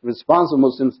responsible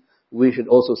Muslims, we should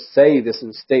also say this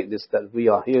and state this, that we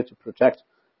are here to protect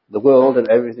the world and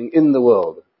everything in the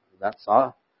world. That's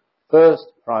our first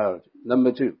priority.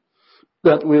 Number two,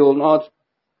 that we will not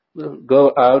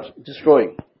go out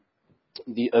destroying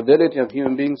the ability of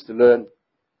human beings to learn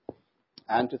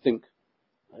and to think,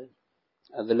 right,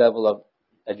 at the level of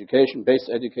education,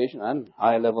 basic education, and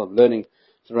higher level of learning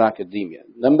through academia.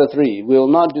 Number 3, we will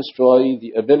not destroy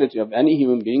the ability of any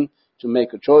human being to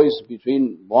make a choice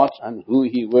between what and who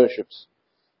he worships.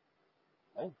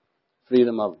 Right?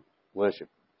 Freedom of worship.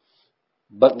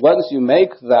 But once you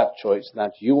make that choice,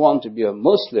 that you want to be a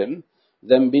Muslim,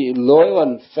 then be loyal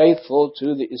and faithful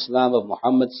to the Islam of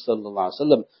Muhammad sallallahu alaihi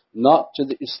wasallam, not to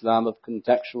the Islam of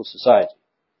contextual society.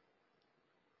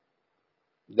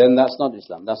 Then that's not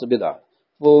Islam, that's a bid'ah,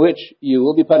 for which you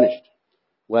will be punished.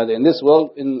 Whether in this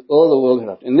world, in all the world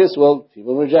hereafter. In this world,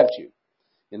 people reject you.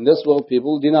 In this world,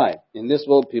 people deny. In this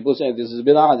world, people say, this is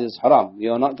bid'ah, this is haram.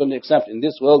 You are not going to accept. In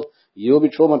this world, you will be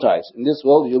traumatized. In this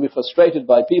world, you'll be frustrated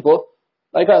by people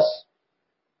like us.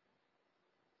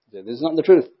 This is not the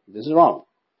truth. This is wrong.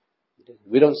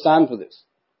 We don't stand for this.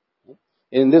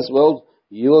 In this world,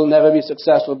 you will never be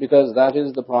successful, because that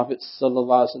is the Prophet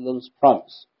sallallahu alaihi wasallam's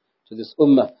promise to this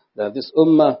ummah, that this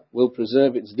ummah will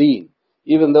preserve its deen.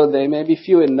 Even though they may be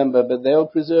few in number, but they will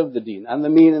preserve the deen and the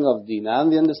meaning of deen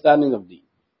and the understanding of deen.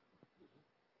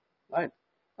 Right?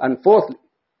 And fourthly,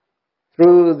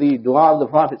 through the dua of the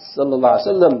Prophet sallallahu alaihi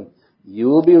wasallam, you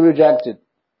will be rejected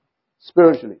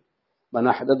spiritually. مَنْ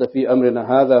أَحْدَثَ فِي أَمْرِنَا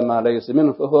هَذَا مَا لَيْسَ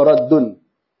مِنْهُ فَهُوَ رَدٌّ.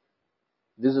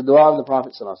 This is the dua of the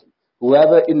Prophet sallallahu alaihi wasallam.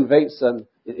 Whoever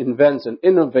invents and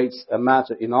innovates a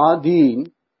matter in our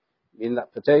deen, in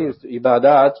that pertains to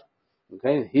ibaadat,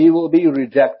 okay, he will be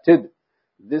rejected.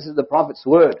 This is the Prophet's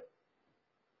word.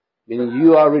 Meaning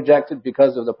you are rejected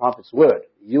because of the Prophet's word.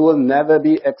 You will never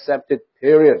be accepted,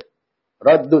 period.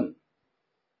 Raddun.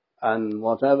 And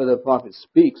whatever the Prophet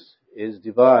speaks is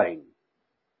divine.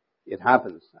 It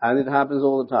happens. And it happens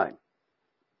all the time.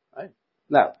 Right?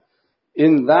 Now,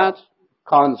 in that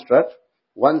construct,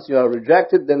 once you are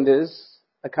rejected, then there's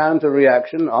a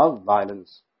counter-reaction of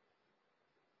violence,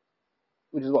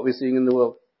 which is what we're seeing in the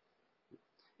world.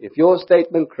 If your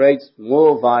statement creates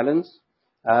more violence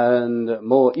and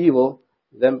more evil,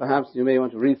 then perhaps you may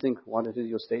want to rethink what it is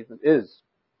your statement is.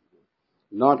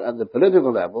 Not at the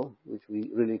political level, which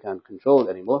we really can't control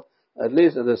anymore, at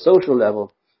least at the social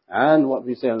level, and what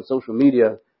we say on social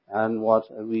media, and what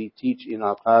we teach in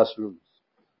our classrooms,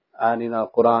 and in our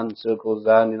Quran circles,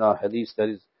 and in our hadith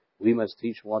studies. We must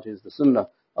teach what is the sunnah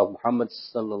of Muhammad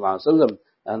sallallahu alaihi wasallam,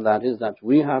 and that is that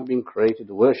we have been created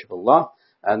to worship Allah,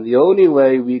 and the only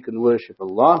way we can worship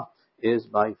Allah is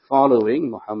by following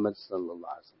Muhammad sallallahu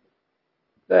alaihi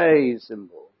wasallam. Very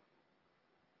simple.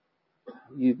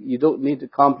 You don't need to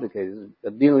complicate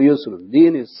it. Deen yusr.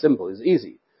 Deen is simple, it's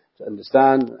easy to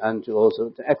understand and to also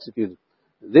to execute.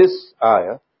 This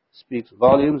ayah speaks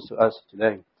volumes to us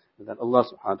today, that Allah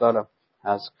subhanahu wa ta'ala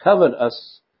has covered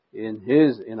us in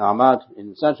His inaamaat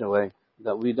in such a way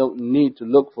that we don't need to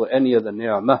look for any other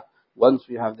ni'mah once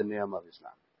we have the ni'mah of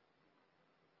Islam.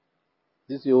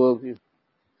 This is your worldview,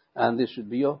 and this should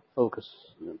be your focus.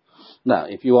 Now,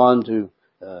 if you want to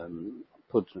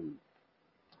put some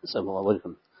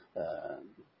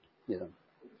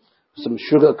some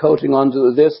sugar coating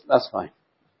onto this, that's fine.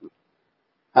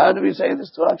 How do we say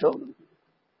this to our children?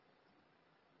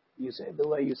 You say it the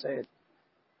way you say it.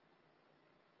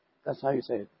 That's how you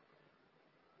say it.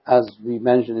 As we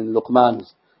mentioned in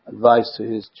Luqman's advice to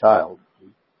his child,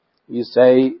 you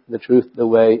say the truth the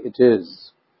way it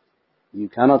is. You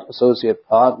cannot associate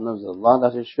partners with Allah,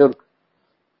 that is shirk.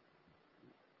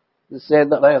 You say it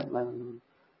that way.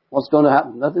 What's going to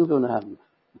happen? Nothing's going to happen.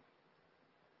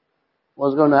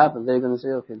 What's going to happen? They're going to say,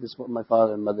 okay, this is what my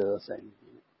father and mother are saying.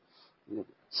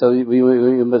 So we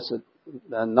must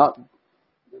not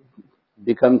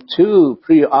become too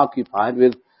preoccupied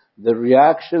with the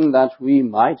reaction that we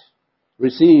might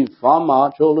receive from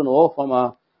our children or from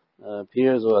our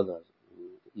peers or others.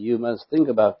 You must think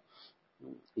about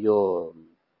your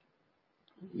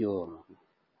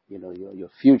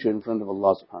future in front of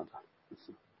Allah subhanahu wa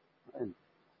ta'ala.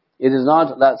 It is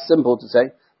not that simple to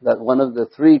say that one of the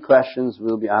 3 questions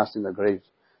will be asked in the grave.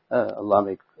 Allah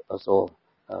make us all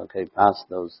pass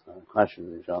those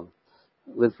questions, inshallah,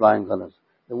 with flying colors.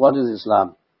 Then what is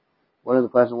Islam? What is the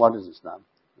question? What is Islam?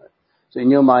 Right. So in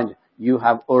your mind, you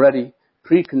have already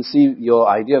preconceived your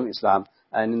idea of Islam,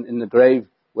 and in the grave,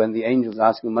 when the angels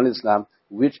ask you, "Man Islam?"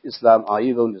 which Islam are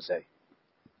you going to say?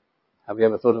 Have you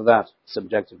ever thought of that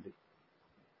subjectively?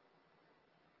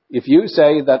 If you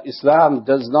say that Islam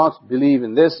does not believe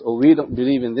in this, or we don't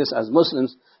believe in this as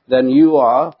Muslims, then you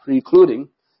are precluding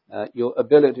your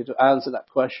ability to answer that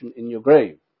question in your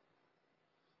grave.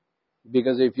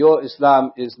 Because if your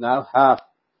Islam is now half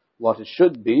what it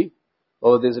should be,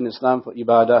 oh, there's an Islam for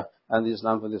ibaadah and the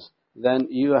Islam for this, then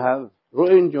you have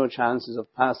ruined your chances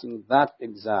of passing that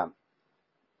exam.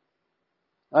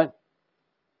 Right?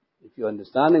 If your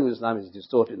understanding of Islam is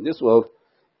distorted in this world,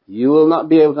 you will not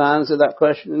be able to answer that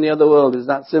question in the other world. It's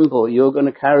that simple. You're going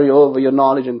to carry over your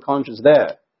knowledge and conscience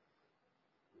there.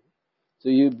 So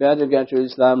you better get your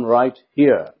Islam right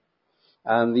here.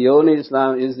 And the only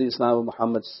Islam is the Islam of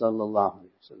Muhammad sallallahu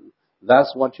alaihi wasallam.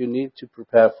 That's what you need to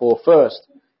prepare for first,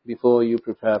 before you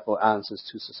prepare for answers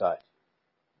to society.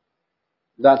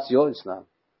 That's your Islam.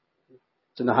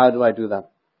 So now how do I do that?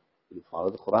 You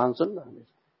follow the Quran and Sunnah.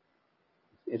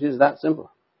 It is that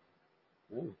simple.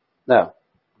 Now,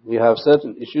 we have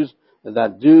certain issues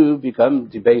that do become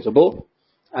debatable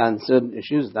and certain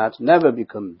issues that never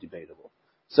become debatable.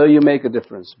 So you make a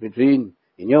difference between,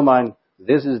 in your mind,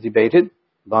 this is debated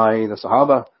by the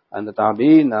Sahaba and the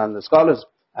Tabi'in and the scholars,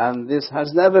 and this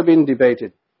has never been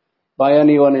debated by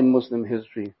anyone in Muslim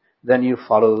history. Then you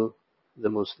follow the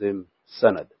Muslim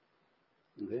Sanad.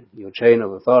 Okay? Your chain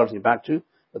of authority back to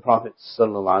the Prophet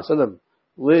sallallahu alaihi wasallam,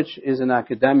 which is an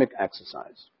academic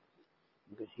exercise.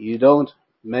 Okay? You don't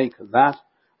make that,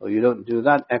 or you don't do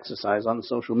that exercise on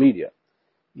social media.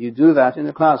 You do that in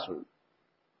a classroom.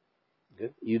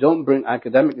 Okay? You don't bring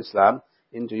academic Islam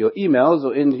into your emails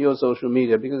or into your social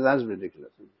media, because that's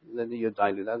ridiculous. Then you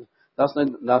dilute that.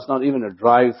 That's not even a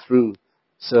drive-through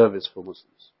service for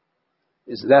Muslims.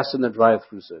 It's less than a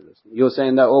drive-through service. You're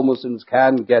saying that all Muslims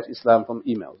can get Islam from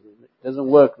emails. It doesn't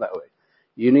work that way.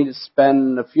 You need to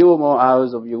spend a few more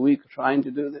hours of your week trying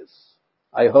to do this.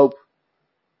 I hope.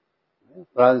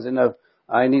 Rather than,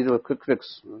 I need a quick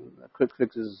fix. A quick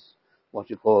fix is what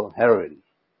you call heroin.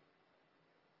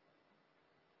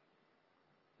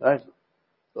 Right?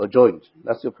 Or joint.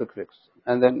 That's your quick fix.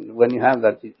 And then when you have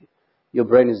that, your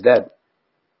brain is dead.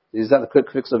 Is that the quick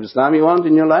fix of Islam you want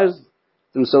in your lives?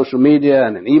 Through social media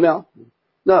and an email?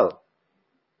 No.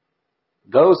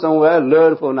 Go somewhere,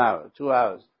 learn for an hour, 2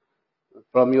 hours.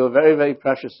 From your very, very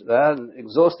precious and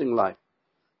exhausting life.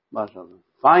 MashaAllah.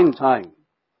 Find time.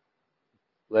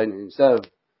 When instead of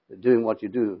doing what you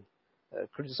do,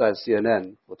 criticize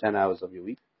CNN for 10 hours of your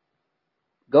week.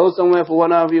 Go somewhere for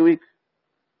 1 hour of your week.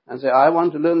 And say, I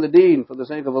want to learn the deen for the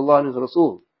sake of Allah and His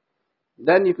Rasul.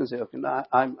 Then you can say, okay, now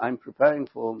I'm preparing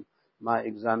for my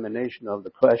examination of the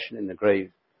question in the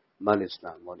grave. Mal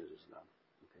Islam, what is Islam?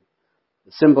 Okay.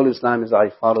 The simple Islam is,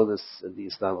 I follow the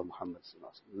Islam of Muhammad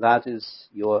sallallahu alaihi wasallam. That is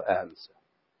your answer.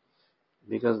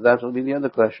 Because that will be the other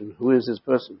question. Who is this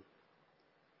person?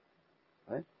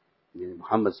 Right?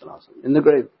 Muhammad sallallahu alaihi wasallam. In the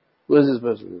grave. Who is this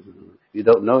person? If you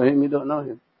don't know him, you don't know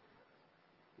him.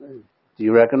 Do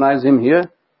you recognize him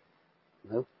here?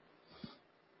 No.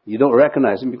 You don't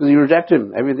recognize him because you reject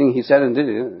him. Everything he said and did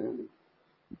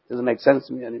doesn't make sense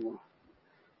to me anymore.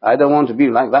 I don't want to be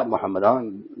like that Muhammad.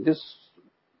 This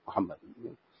Muhammad.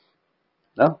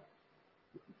 No?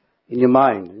 In your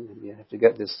mind, you have to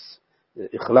get this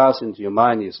ikhlas into your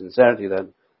mind, your sincerity, that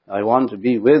I want to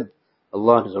be with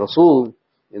Allah and His Rasul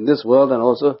in this world and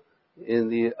also in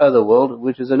the other world,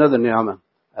 which is another ni'mah.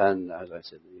 And as I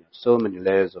said, so many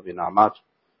layers of inaamaat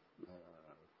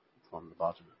from the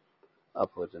bottom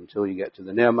upwards until you get to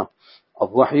the ni'mah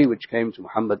of wahi, which came to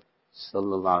Muhammad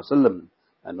sallallahu alaihi wasallam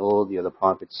and all the other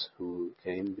prophets who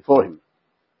came before him.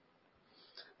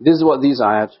 This is what these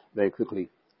ayat, very quickly,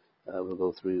 we'll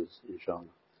go through, inshallah.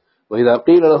 وَإِذَا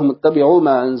قِيلَ لَهُمُ اتَّبِعُوا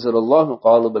مَا أَنزَلَ اللَّهُ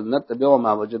قَالُوا بَلْ نَتَّبِعُ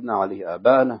مَا وَجَدْنَا عَلَيْهِ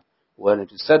آبَاءَنَا. When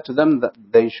it is said to them that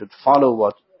they should follow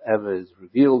whatever is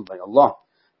revealed by Allah,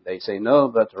 they say no,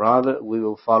 but rather we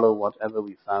will follow whatever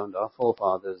we found our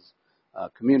forefathers'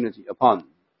 community upon.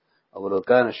 أَوَلَوْ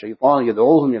كَانَ الشَّيْطَانُ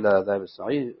يَدْعُوهُمْ إِلَى عَذَابِ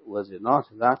السَّعِيرِ. Was it not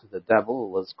that the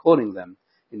devil was calling them,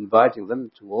 inviting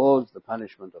them towards the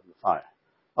punishment of the fire,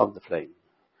 of the flame?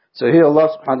 So here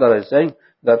Allah subhanahu wa ta'ala is saying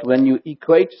that when you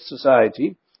equate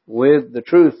society with the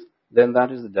truth, then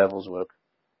that is the devil's work.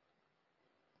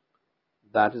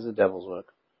 That is the devil's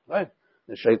work. Right?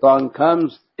 The shaitan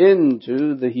comes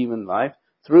into the human life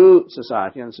through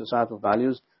society and societal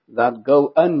values that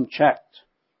go unchecked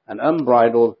and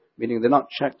unbridled, meaning they're not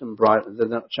checked and bridled, they're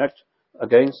not checked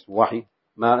against wahi,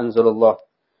 ma anzalallah.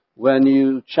 When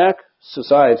you check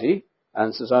society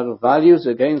and societal values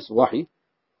against wahi,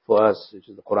 for us, which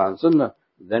is the Quran and Sunnah,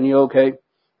 then you're okay.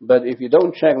 But if you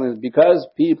don't check them, because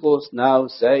people now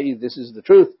say this is the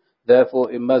truth,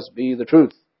 therefore it must be the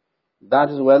truth. That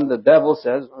is when the devil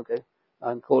says, okay,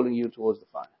 I'm calling you towards the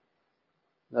fire.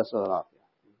 That's all I'm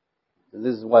asking.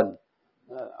 This is one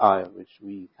ayah which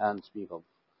we can speak of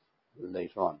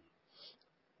later on.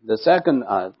 The second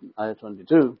ayah, ayah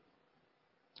 22,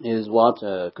 is what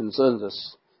concerns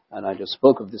us, and I just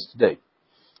spoke of this today.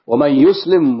 وَمَنْ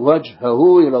يُسْلِمْ وَجْهَهُ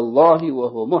إِلَى اللَّهِ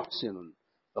وَهُوَ مُحْسِنٌ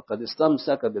فَقَدْ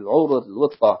اسْتَمْسَكَ بِالْعُرْوَةِ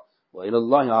الْوُثْقَى وَإِلَى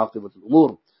اللَّهِ عَاقِبَةُ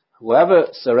الْأُمُورِ. Whoever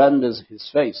surrenders his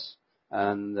face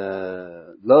and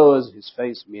lowers his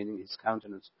face, meaning his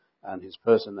countenance and his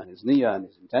person and his niyyah and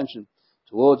his intention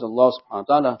towards Allah subhanahu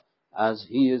wa ta'ala, as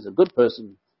he is a good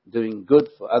person doing good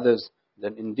for others,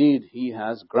 then indeed he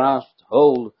has grasped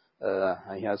hold,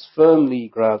 he has firmly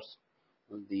grasped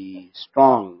the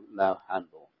strong now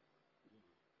handle.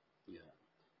 Yeah.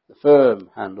 The firm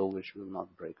handle which will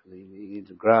not break. You need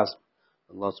to grasp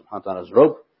Allah subhanahu wa ta'ala's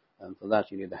rope, and for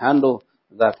that you need a handle.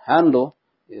 That handle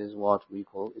is what we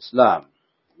call Islam.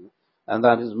 And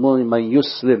that is man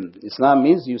yuslim. Islam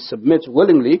means you submit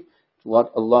willingly to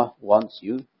what Allah wants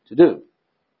you to do.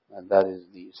 And that is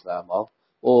the Islam of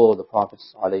all the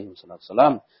Prophets alayhim salatu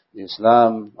salam. The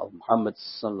Islam of Muhammad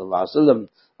sallallahu alaihi wasallam.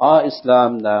 Our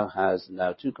Islam now has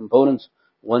two components.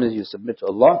 One is you submit to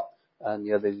Allah, and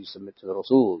the other is you submit to the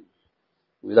Rasul.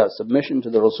 Without submission to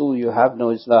the Rasul, you have no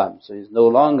Islam. So it's no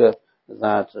longer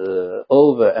that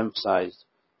overemphasized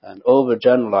and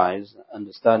overgeneralized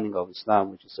understanding of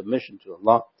Islam, which is submission to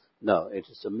Allah. No, it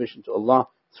is submission to Allah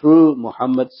through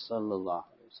Muhammad sallallahu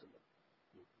alaihi wasallam.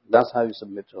 That's how you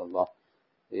submit to Allah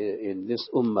in this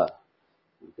ummah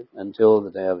until the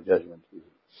day of judgment.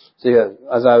 So here,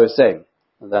 as I was saying,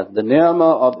 that the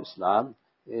ni'mah of Islam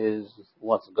is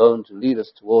what's going to lead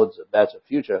us towards a better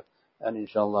future, and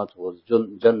inshallah towards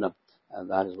Jannah. And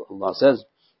that is what Allah says.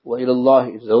 وَإِلَى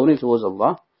اللَّهِ, it is only towards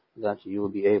Allah that you will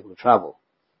be able to travel.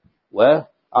 Where?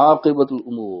 عَاقِبَةُ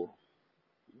الْأُمُورِ.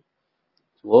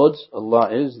 Towards Allah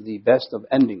is the best of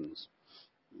endings.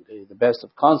 Okay? The best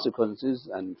of consequences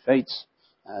and fates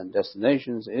and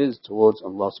destinations is towards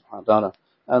Allah subhanahu wa ta'ala.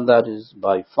 And that is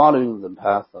by following the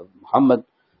path of Muhammad.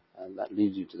 And that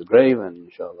leads you to the grave and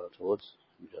inshallah towards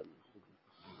Jannah.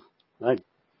 Right?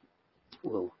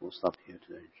 We'll stop here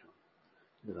today,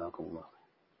 inshallah.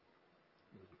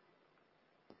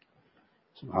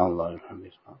 Subhanallah,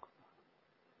 alhamdulillah.